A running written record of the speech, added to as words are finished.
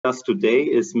us today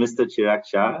is Mr. Chirag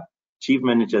Shah, Chief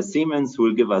Manager Siemens, who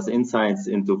will give us insights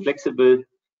into flexible,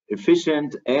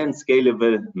 efficient, and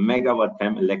scalable megawatt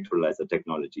PEM electrolyzer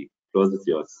technology. Floor is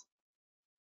yours.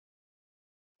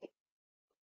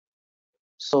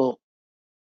 So,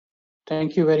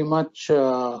 thank you very much,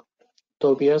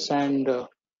 Tobias, and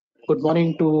good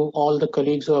morning to all the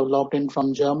colleagues who have logged in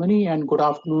from Germany, and good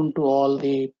afternoon to all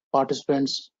the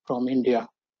participants from India.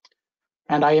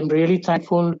 And I am really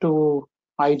thankful to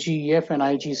IGEF and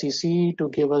IGCC to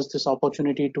give us this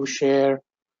opportunity to share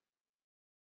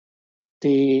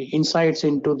the insights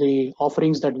into the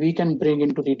offerings that we can bring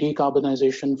into the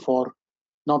decarbonization for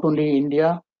not only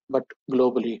India, but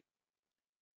globally.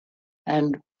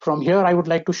 And from here, I would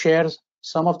like to share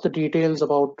some of the details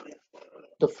about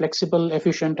the flexible,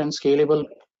 efficient, and scalable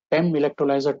PEM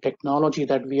electrolyzer technology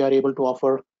that we are able to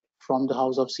offer from the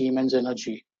house of Siemens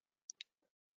Energy.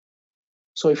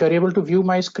 So if you're able to view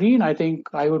my screen, I think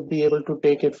I would be able to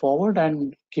take it forward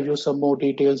and give you some more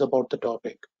details about the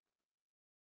topic.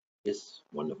 Yes,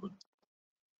 wonderful.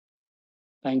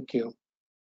 Thank you.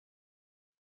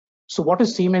 So what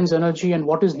is Siemens Energy and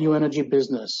what is new energy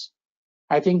business?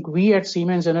 I think we at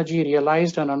Siemens Energy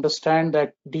realized and understand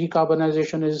that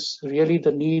decarbonization is really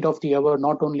the need of the hour,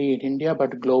 not only in India,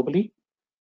 but globally.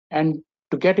 And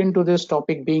to get into this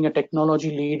topic, being a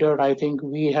technology leader, I think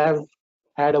we have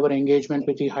had our engagement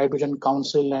with the Hydrogen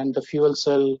Council and the Fuel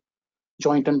Cell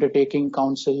Joint Undertaking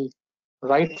Council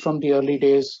right from the early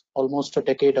days, almost a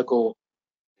decade ago.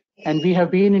 And we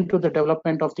have been into the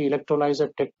development of the electrolyzer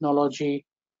technology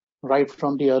right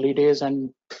from the early days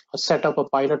and set up a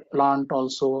pilot plant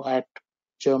also at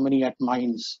Germany at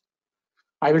Mainz.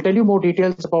 I will tell you more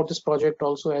details about this project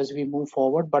also as we move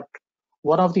forward, but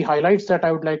one of the highlights that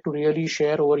I would like to really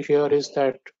share over here is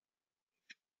that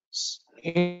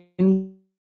in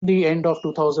the end of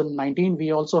 2019, we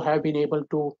also have been able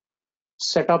to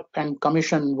set up and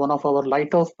commission one of our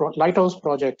lighthouse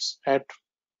projects at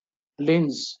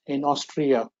Linz in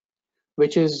Austria,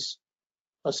 which is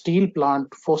a steel plant,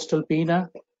 voestalpine,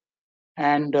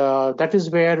 and that is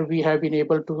where we have been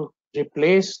able to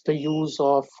replace the use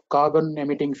of carbon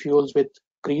emitting fuels with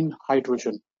green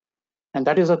hydrogen. And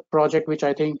that is a project which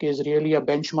I think is really a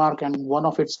benchmark and one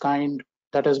of its kind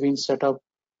that has been set up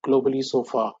globally so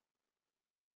far.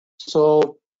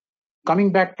 So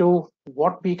coming back to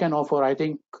what we can offer, I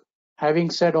think having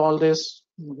said all this,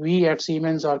 we at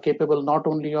Siemens are capable not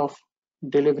only of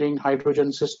delivering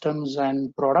hydrogen systems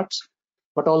and products,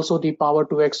 but also the power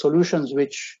to X solutions,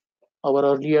 which our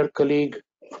earlier colleague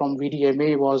from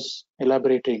VDMA was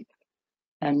elaborating.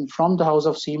 And from the house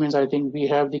of Siemens, I think we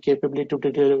have the capability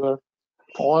to deliver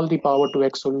all the power to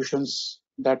X solutions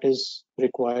that is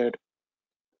required.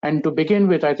 And to begin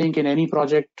with, I think in any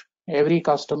project, every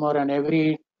customer and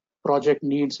every project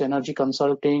needs energy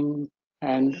consulting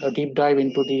and a deep dive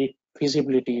into the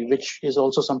feasibility, which is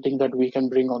also something that we can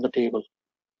bring on the table.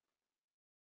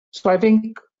 So I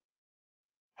think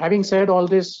having said all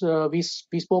this, we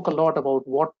spoke a lot about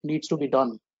what needs to be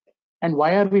done and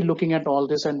why are we looking at all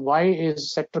this and why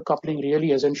is sector coupling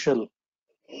really essential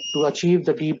to achieve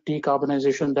the deep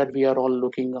decarbonization that we are all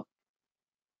looking at.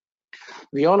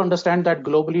 We all understand that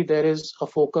globally there is a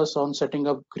focus on setting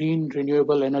up green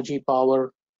renewable energy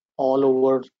power all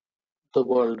over the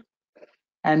world.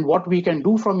 And what we can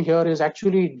do from here is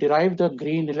actually derive the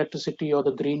green electricity or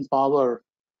the green power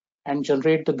and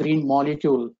generate the green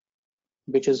molecule,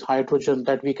 which is hydrogen,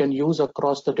 that we can use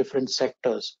across the different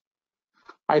sectors.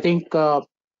 I think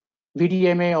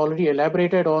VDMA already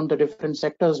elaborated on the different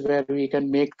sectors where we can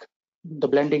make the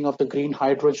blending of the green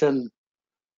hydrogen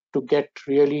to get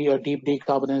really a deep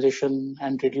decarbonization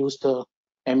and reduce the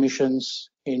emissions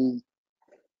in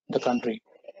the country.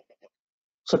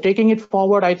 So taking it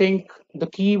forward, I think the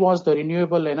key was the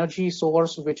renewable energy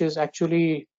source, which is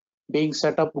actually being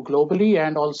set up globally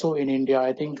and also in India.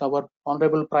 I think our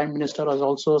Honorable Prime Minister has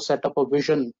also set up a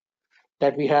vision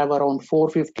that we have around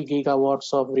 450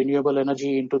 gigawatts of renewable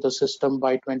energy into the system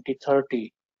by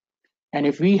 2030. And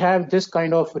if we have this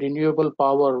kind of renewable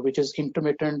power, which is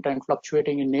intermittent and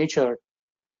fluctuating in nature,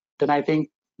 then I think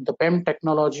the PEM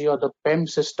technology or the PEM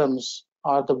systems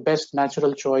are the best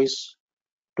natural choice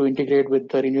to integrate with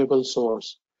the renewable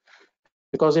source,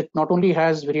 because it not only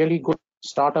has really good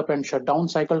startup and shutdown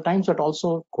cycle times, but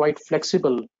also quite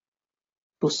flexible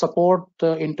to support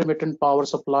the intermittent power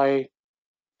supply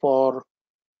for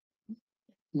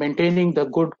maintaining the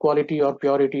good quality or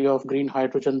purity of green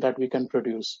hydrogen that we can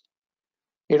produce.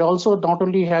 It also not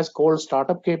only has cold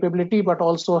startup capability, but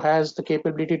also has the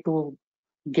capability to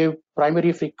give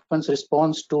primary frequency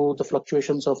response to the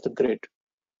fluctuations of the grid.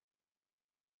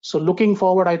 So looking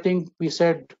forward, I think we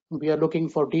said we are looking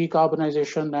for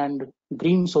decarbonization and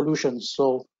green solutions.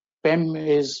 So PEM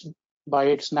is, by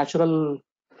its natural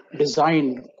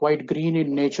design, quite green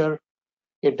in nature.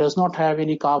 It does not have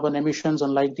any carbon emissions,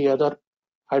 unlike the other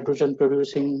hydrogen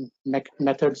producing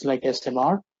methods like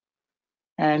SMR.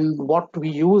 And what we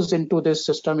use into this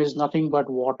system is nothing but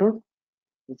water,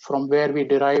 from where we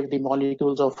derive the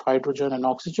molecules of hydrogen and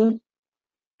oxygen.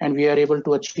 And we are able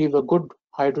to achieve a good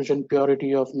hydrogen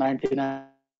purity of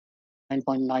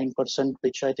 99.9%,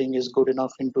 which I think is good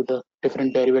enough into the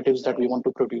different derivatives that we want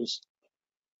to produce.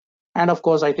 And of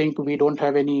course, I think we don't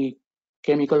have any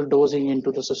chemical dosing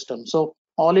into the system. So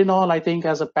all in all, I think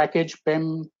as a package,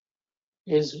 PEM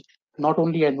is not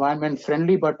only environment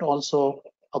friendly, but also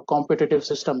a competitive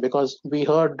system, because we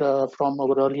heard from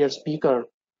our earlier speaker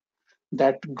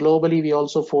that globally we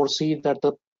also foresee that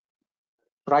the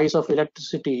price of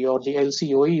electricity, or the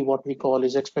LCOE, what we call,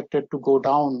 is expected to go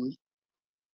down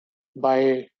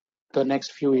by the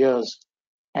next few years.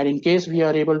 And in case we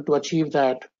are able to achieve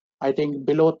that, I think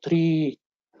below $3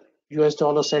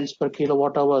 per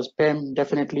kilowatt hours, PEM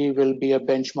definitely will be a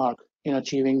benchmark in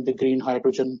achieving the green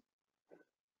hydrogen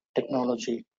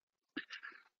technology.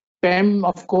 PEM,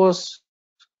 of course,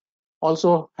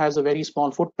 also has a very small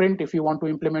footprint if you want to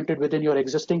implement it within your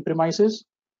existing premises.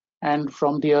 And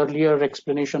from the earlier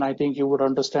explanation, I think you would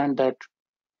understand that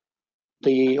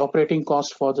the operating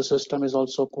cost for the system is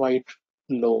also quite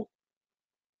low.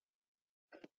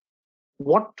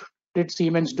 What did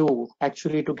Siemens do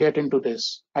actually to get into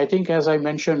this? I think, as I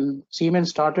mentioned,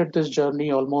 Siemens started this journey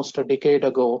almost a decade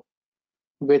ago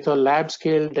with a lab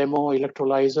scale demo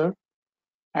electrolyzer.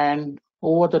 And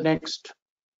over the next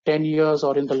 10 years,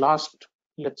 or in the last,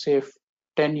 let's say,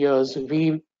 10 years,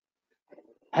 we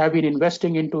have been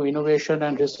investing into innovation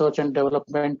and research and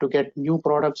development to get new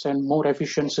products and more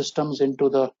efficient systems into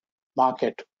the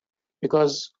market.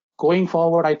 Because going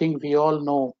forward, I think we all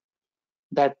know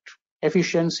that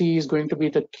efficiency is going to be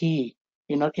the key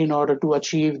in order to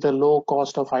achieve the low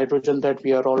cost of hydrogen that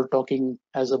we are all talking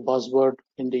as a buzzword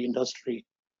in the industry.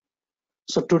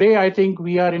 So today, I think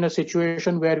we are in a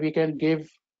situation where we can give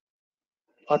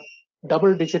a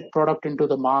double-digit product into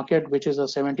the market, which is a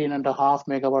 17.5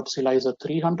 megawatt Silyzer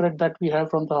 300 that we have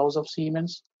from the house of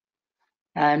Siemens.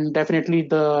 And definitely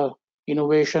the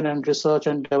innovation and research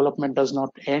and development does not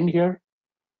end here.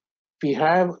 We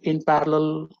have in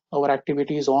parallel our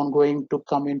activities ongoing to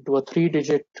come into a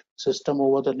 3-digit system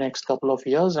over the next couple of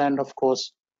years. And of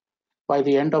course, by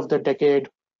the end of the decade,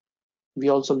 we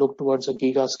also look towards a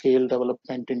giga scale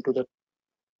development into the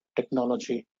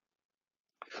technology.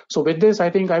 So with this, I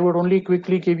think I would only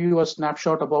quickly give you a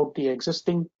snapshot about the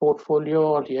existing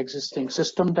portfolio or the existing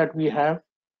system that we have.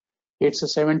 It's a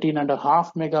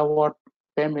 17.5 megawatt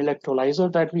PEM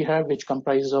electrolyzer that we have, which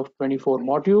comprises of 24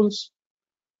 modules.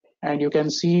 And you can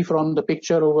see from the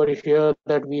picture over here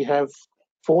that we have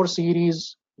 4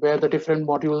 series where the different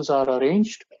modules are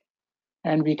arranged,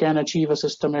 and we can achieve a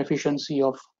system efficiency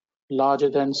of larger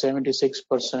than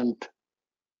 76%.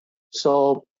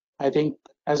 So I think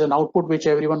as an output which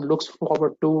everyone looks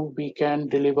forward to, we can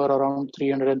deliver around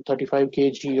 335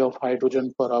 kg of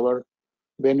hydrogen per hour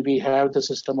when we have the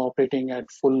system operating at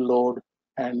full load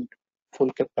and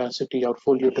full capacity or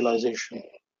full utilization.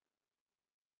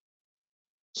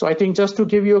 So I think just to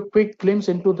give you a quick glimpse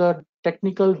into the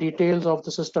technical details of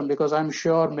the system, because I'm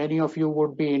sure many of you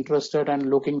would be interested and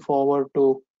looking forward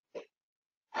to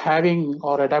having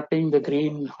or adapting the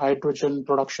green hydrogen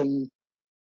production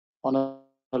on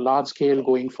a large scale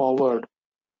going forward.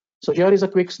 So here is a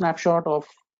quick snapshot of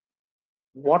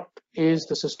what is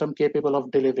the system capable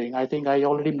of delivering. I think I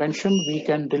already mentioned we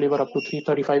can deliver up to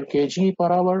 335 kg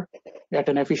per hour at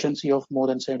an efficiency of more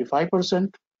than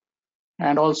 75%.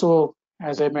 And also,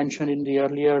 as I mentioned in the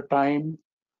earlier time,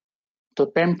 the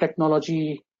PEM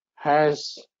technology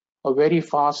has a very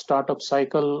fast startup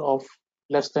cycle of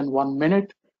less than 1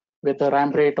 minute with a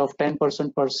ramp rate of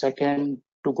 10% per second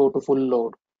to go to full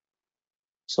load.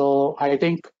 So I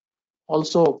think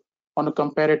also on a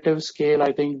comparative scale,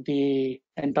 I think the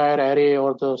entire array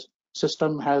or the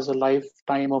system has a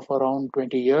lifetime of around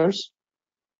 20 years,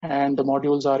 and the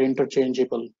modules are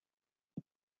interchangeable.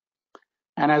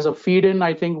 And as a feed-in,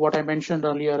 I think what I mentioned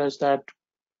earlier is that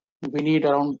we need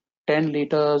around 10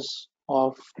 liters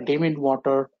of dim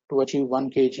water to achieve 1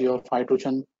 kg of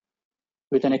hydrogen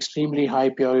with an extremely high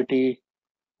purity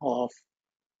of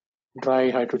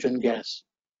dry hydrogen gas.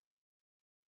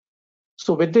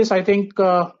 So with this, I think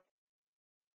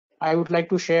I would like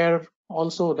to share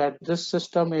also that this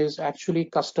system is actually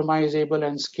customizable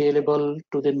and scalable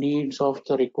to the needs of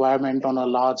the requirement on a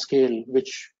large scale,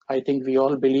 which I think we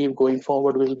all believe going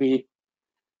forward will be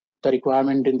the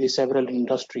requirement in the several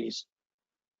industries.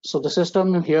 So the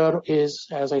system here is,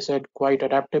 as I said, quite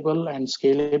adaptable and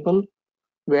scalable,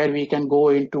 where we can go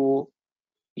into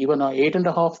even a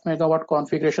 8.5 megawatt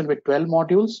configuration with 12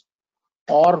 modules,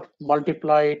 or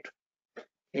multiply it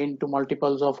into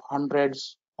multiples of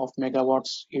hundreds of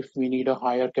megawatts if we need a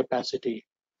higher capacity,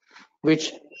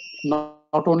 which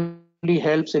not only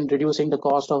helps in reducing the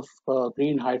cost of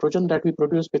green hydrogen that we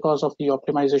produce because of the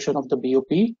optimization of the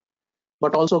BOP,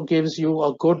 but also gives you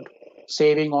a good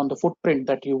saving on the footprint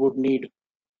that you would need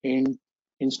in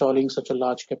installing such a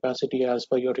large capacity as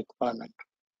per your requirement.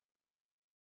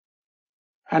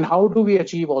 And how do we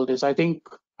achieve all this? I think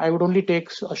I would only take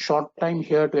a short time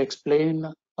here to explain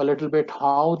a little bit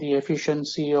how the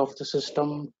efficiency of the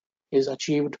system is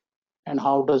achieved and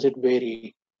how does it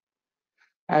vary.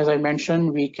 As I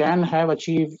mentioned, we can have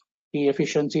achieved the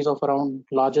efficiencies of around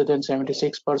larger than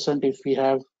 76% if we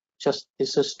have just the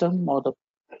system or the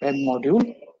PEM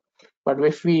module. But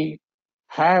if we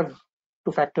have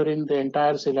to factor in the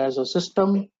entire electrolyzer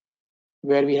system,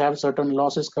 where we have certain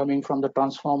losses coming from the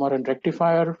transformer and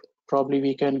rectifier, probably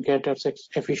we can get an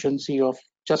efficiency of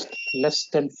just less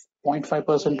than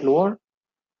 0.5% lower.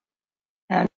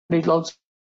 And it also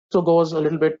goes a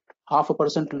little bit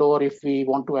 0.5% lower if we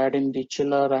want to add in the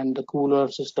chiller and the cooler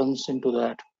systems into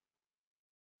that.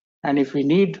 And if we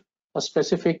need a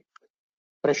specific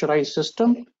pressurized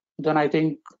system, then I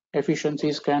think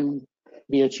efficiencies can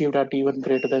be achieved at even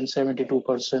greater than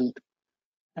 72%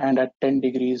 and at 10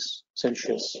 degrees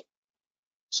Celsius.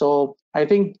 So I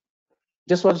think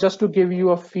this was just to give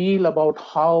you a feel about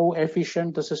how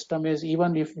efficient the system is.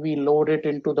 Even if we load it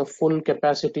into the full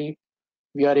capacity,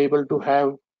 we are able to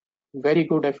have very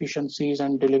good efficiencies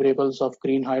and deliverables of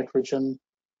green hydrogen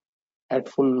at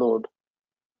full load.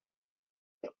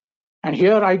 And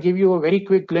here I give you a very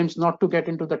quick glimpse, not to get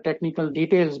into the technical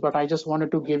details, but I just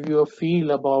wanted to give you a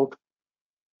feel about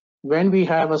when we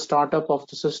have a startup of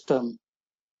the system.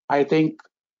 I think,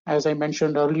 as I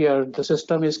mentioned earlier, the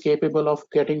system is capable of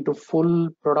getting to full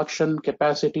production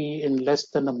capacity in less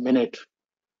than a minute.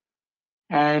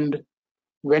 And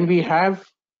when we have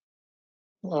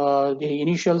the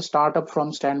initial startup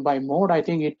from standby mode, I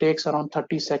think it takes around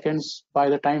 30 seconds by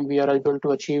the time we are able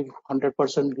to achieve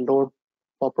 100% load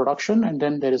for production. And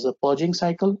then there is a purging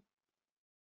cycle.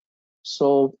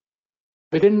 So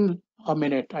within a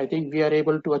minute, I think we are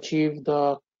able to achieve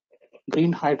the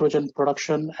green hydrogen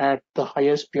production at the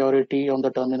highest purity on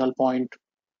the terminal point.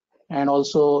 And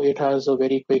also it has a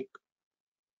very quick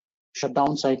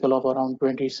shutdown cycle of around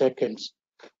 20 seconds.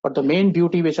 But the main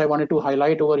beauty which I wanted to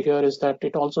highlight over here is that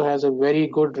it also has a very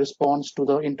good response to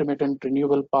the intermittent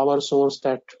renewable power source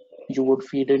that you would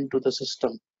feed into the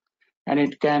system. And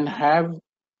it can have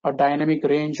a dynamic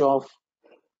range of,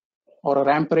 or a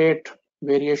ramp rate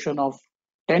variation of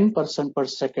 10% per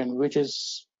second, which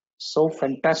is so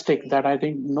fantastic that I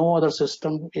think no other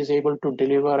system is able to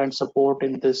deliver and support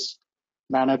in this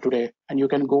manner today. And you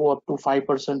can go up to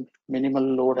 5% minimal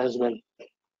load as well.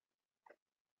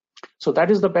 So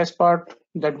that is the best part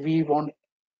that we want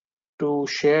to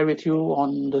share with you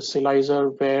on the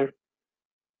electrolyzer, where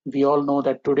we all know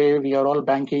that today we are all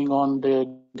banking on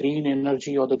the green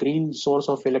energy or the green source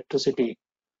of electricity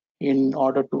in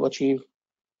order to achieve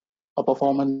a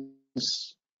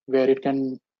performance where it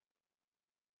can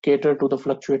cater to the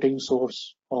fluctuating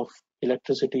source of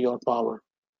electricity or power.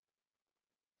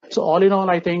 So all in all,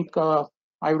 I think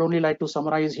I would only like to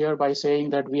summarize here by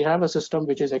saying that we have a system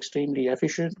which is extremely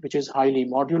efficient, which is highly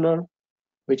modular,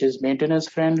 which is maintenance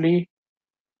friendly,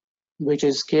 which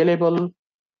is scalable,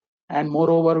 and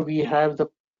moreover, we have the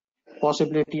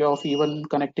possibility of even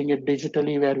connecting it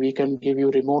digitally, where we can give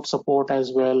you remote support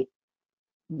as well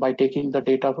by taking the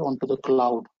data onto the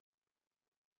cloud.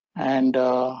 And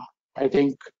I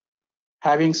think,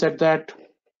 having said that,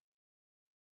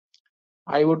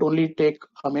 I would only take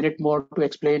a minute more to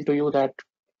explain to you that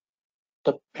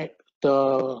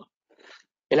the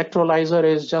electrolyzer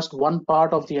is just one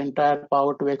part of the entire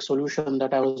power to X solution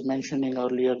that I was mentioning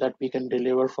earlier that we can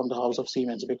deliver from the house of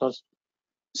Siemens, because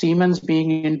Siemens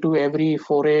being into every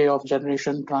foray of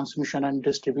generation, transmission, and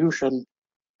distribution,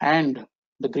 and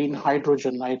the green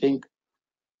hydrogen, I think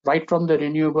right from the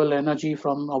renewable energy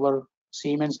from our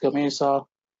Siemens Gamesa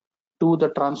to the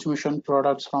transmission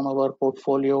products from our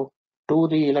portfolio to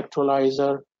the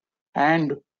electrolyzer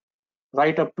and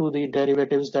right up to the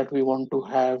derivatives that we want to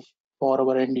have for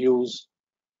our end use,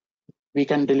 we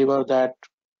can deliver that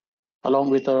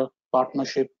along with a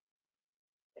partnership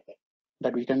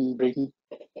that we can bring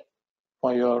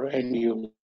for your end use.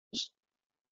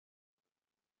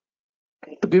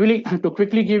 To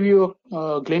quickly give you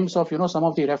a glimpse of some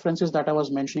of the references that I was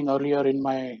mentioning earlier in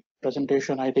my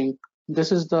presentation, I think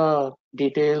this is the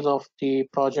details of the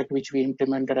project which we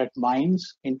implemented at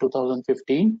Mines in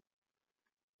 2015,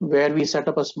 where we set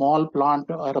up a small plant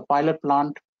or a pilot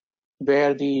plant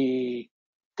where the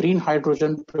green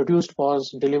hydrogen produced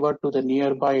was delivered to the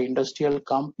nearby industrial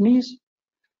companies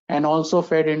and also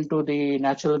fed into the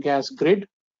natural gas grid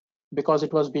because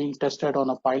it was being tested on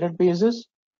a pilot basis.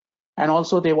 And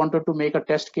also they wanted to make a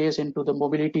test case into the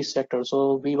mobility sector.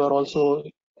 So we were also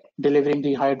delivering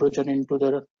the hydrogen into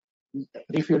the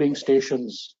refueling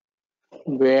stations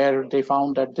where they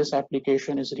found that this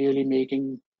application is really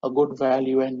making a good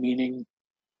value and meaning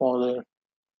for the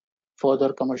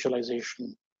further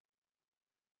commercialization.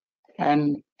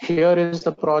 And here is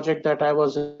the project that I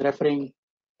was referring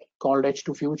called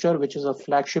H2 Future, which is a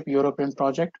flagship European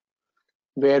project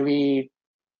where we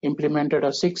implemented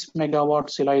a 6 megawatt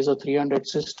Silyzer 300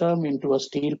 system into a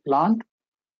steel plant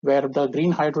where the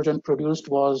green hydrogen produced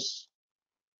was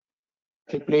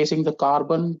replacing the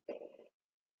carbon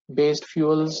based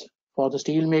fuels for the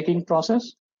steel making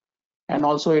process. And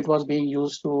also it was being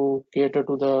used to cater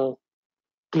to the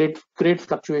grid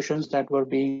fluctuations that were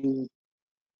being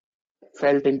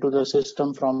felt into the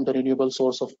system from the renewable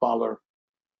source of power.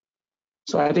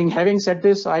 So I think having said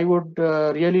this, I would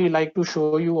really like to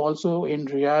show you also in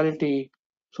reality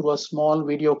through a small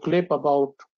video clip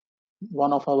about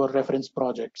one of our reference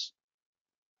projects.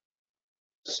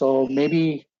 So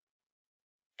maybe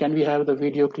can we have the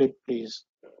video clip, please?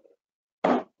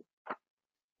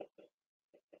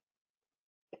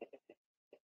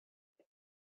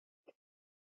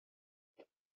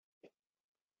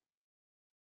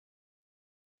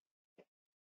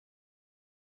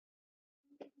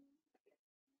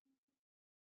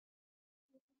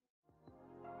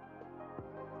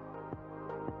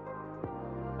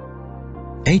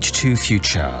 H2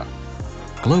 Future.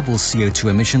 Global CO2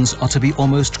 emissions are to be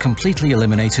almost completely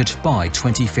eliminated by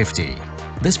 2050.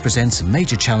 This presents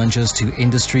major challenges to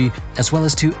industry as well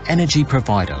as to energy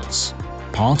providers.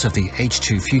 Part of the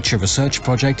H2 Future research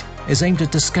project is aimed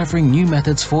at discovering new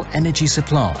methods for energy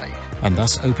supply and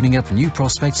thus opening up new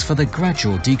prospects for the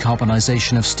gradual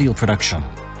decarbonization of steel production.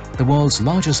 The world's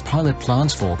largest pilot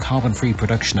plant for carbon-free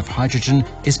production of hydrogen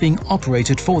is being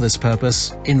operated for this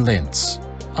purpose in Linz.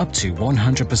 Up to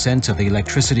 100% of the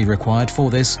electricity required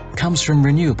for this comes from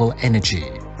renewable energy.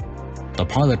 The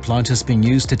pilot plant is being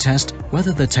used to test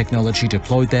whether the technology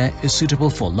deployed there is suitable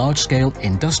for large-scale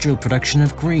industrial production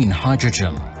of green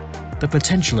hydrogen. The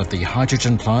potential of the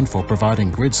hydrogen plant for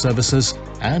providing grid services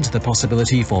and the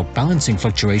possibility for balancing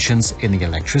fluctuations in the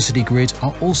electricity grid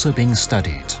are also being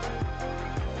studied.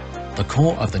 The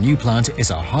core of the new plant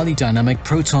is a highly dynamic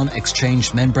proton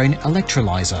exchange membrane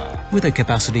electrolyser with a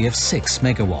capacity of 6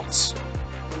 megawatts.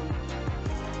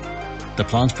 The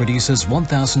plant produces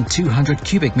 1,200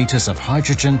 cubic meters of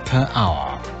hydrogen per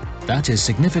hour. That is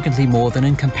significantly more than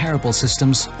in comparable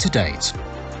systems to date.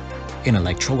 In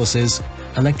electrolysis,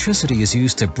 electricity is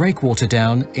used to break water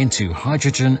down into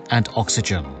hydrogen and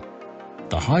oxygen.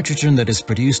 The hydrogen that is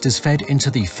produced is fed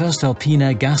into the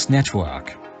voestalpine gas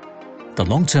network. The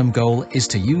long-term goal is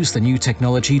to use the new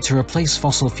technology to replace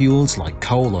fossil fuels like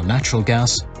coal or natural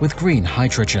gas with green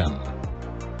hydrogen.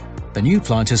 The new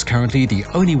plant is currently the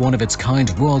only one of its kind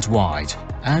worldwide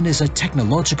and is a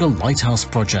technological lighthouse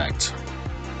project.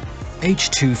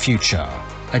 H2 Future,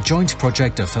 a joint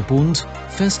project of Verbund,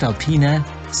 voestalpine,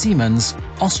 Siemens,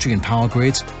 Austrian Power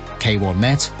Grid, K1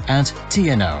 Met and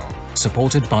TNO,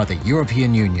 supported by the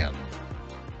European Union.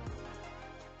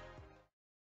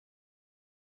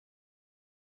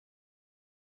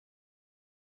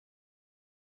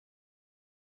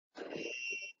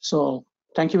 So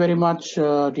thank you very much,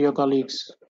 dear colleagues.